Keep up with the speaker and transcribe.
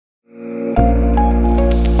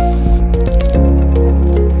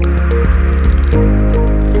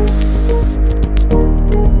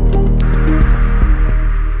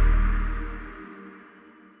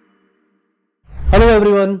Hello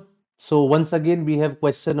everyone. So once again we have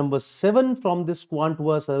question number 7 from this Quant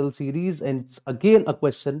vs Saral series, and it's again a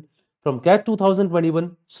question from CAT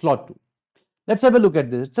 2021 slot 2. Let's have a look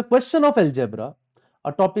at this. It's a question of algebra,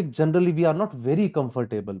 a topic generally we are not very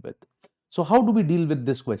comfortable with. So how do we deal with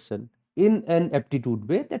this question in an aptitude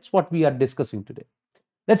way? That's what we are discussing today.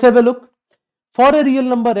 Let's have a look. For a real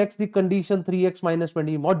number x, the condition 3x minus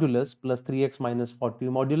 20 modulus plus 3x minus 40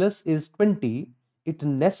 modulus is 20. It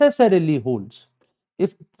necessarily holds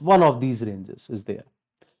if one of these ranges is there.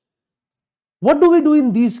 What do we do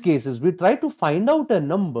in these cases? We try to find out a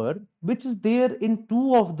number which is there in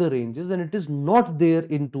two of the ranges and it is not there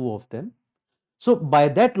in two of them. So by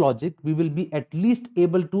that logic, we will be at least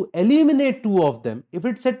able to eliminate two of them if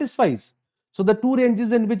it satisfies. So the two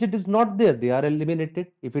ranges in which it is not there, they are eliminated.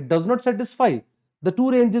 If it does not satisfy, the two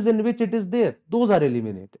ranges in which it is there, those are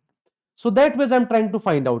eliminated. So that way I'm trying to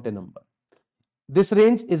find out a number. This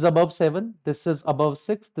range is above 7, this is above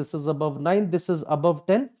 6, this is above 9, this is above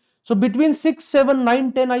 10. So between 6, 7,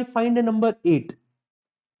 9, 10, I find a number 8.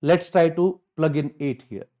 Let's try to plug in 8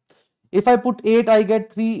 here. If I put 8, I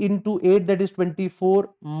get 3 into 8, that is 24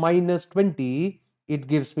 minus 20, it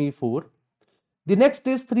gives me 4. The next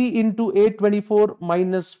is 3 into 8, 24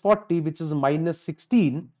 minus 40, which is minus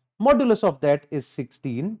 16. Modulus of that is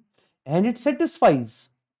 16, and it satisfies.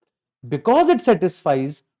 Because it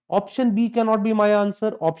satisfies, option B cannot be my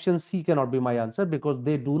answer, option C cannot be my answer because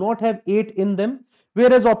they do not have 8 in them,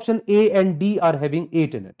 whereas option A and D are having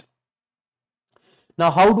 8 in it.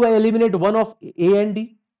 Now, how do I eliminate one of A and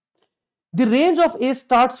D? The range of A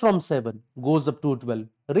starts from 7, goes up to 12.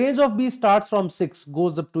 Range of B starts from 6,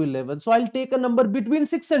 goes up to 11. So I'll take a number between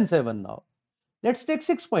 6 and 7 now. Let's take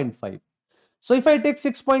 6.5. So if I take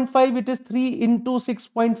 6.5, it is 3 into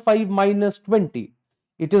 6.5 minus 20.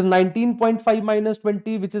 It is 19.5 minus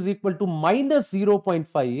 20, which is equal to minus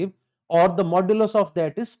 0.5, or the modulus of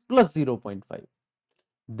that is plus 0.5.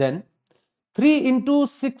 Then 3 into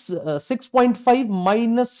 6.5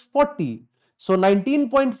 minus 40. So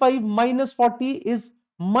 19.5 minus 40 is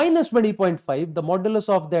minus 20.5. The modulus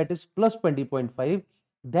of that is plus 20.5.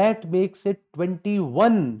 That makes it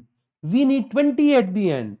 21. We need 20 at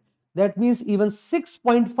the end. That means even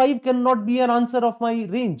 6.5 cannot be an answer of my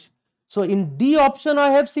range. So in D option, I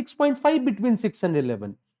have 6.5 between 6 and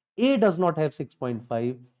 11. A does not have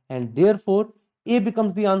 6.5, and therefore A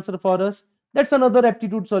becomes the answer for us. That's another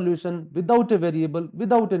aptitude solution without a variable,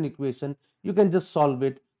 without an equation. You can just solve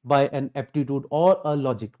it by an aptitude or a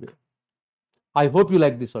logic way. I hope you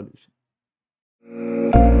like the solution.